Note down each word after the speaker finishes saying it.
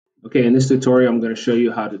Okay, in this tutorial, I'm going to show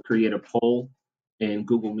you how to create a poll in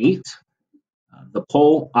Google Meet. The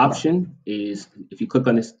poll option is if you click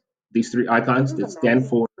on these three icons that stand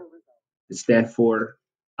for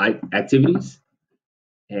activities,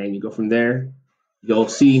 and you go from there, you'll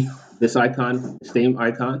see this icon, the same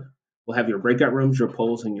icon. Will have your breakout rooms, your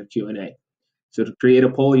polls, and your Q&A. So to create a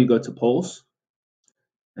poll, you go to polls,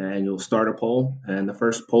 and you'll start a poll. And the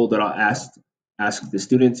first poll that I'll ask the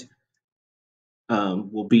students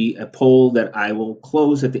will be a poll that I will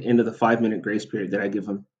close at the end of the 5 minute grace period that I give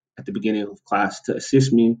them at the beginning of class to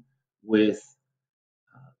assist me with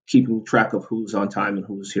keeping track of who's on time and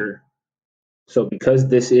who's here. So because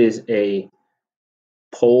this is a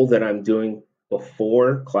poll that I'm doing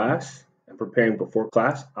before class and preparing before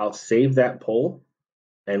class, I'll save that poll.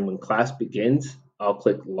 And when class begins, I'll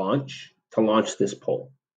click launch to launch this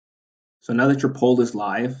poll. So now that your poll is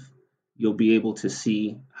live, you'll be able to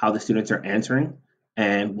see how the students are answering.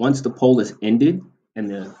 And once the poll is ended and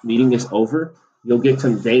the meeting is over, you'll get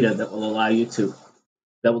some data that will allow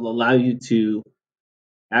you to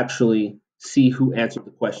actually see who answered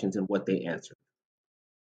the questions and what they answered.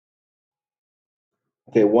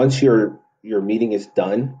 Okay, once your meeting is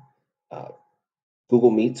done, uh,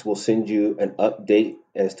 Google Meets will send you an update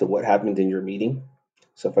as to what happened in your meeting.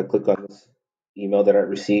 So if I click on this email that I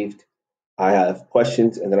received, I have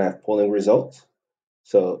questions and then I have polling results.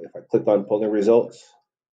 So if I click on polling results,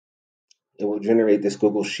 it will generate this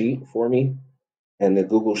Google Sheet for me. And the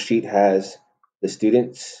Google Sheet has the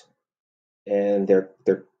students and their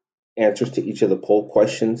answers to each of the poll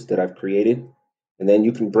questions that I've created. And then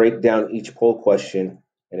you can break down each poll question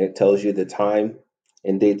and it tells you the time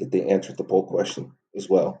and date that they answered the poll question as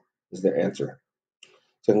well as their answer.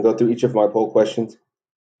 So I can go through each of my poll questions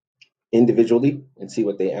individually and see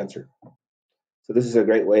what they answered. So this is a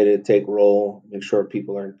great way to take roll, make sure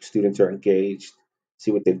students are engaged,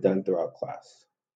 see what they've done throughout class.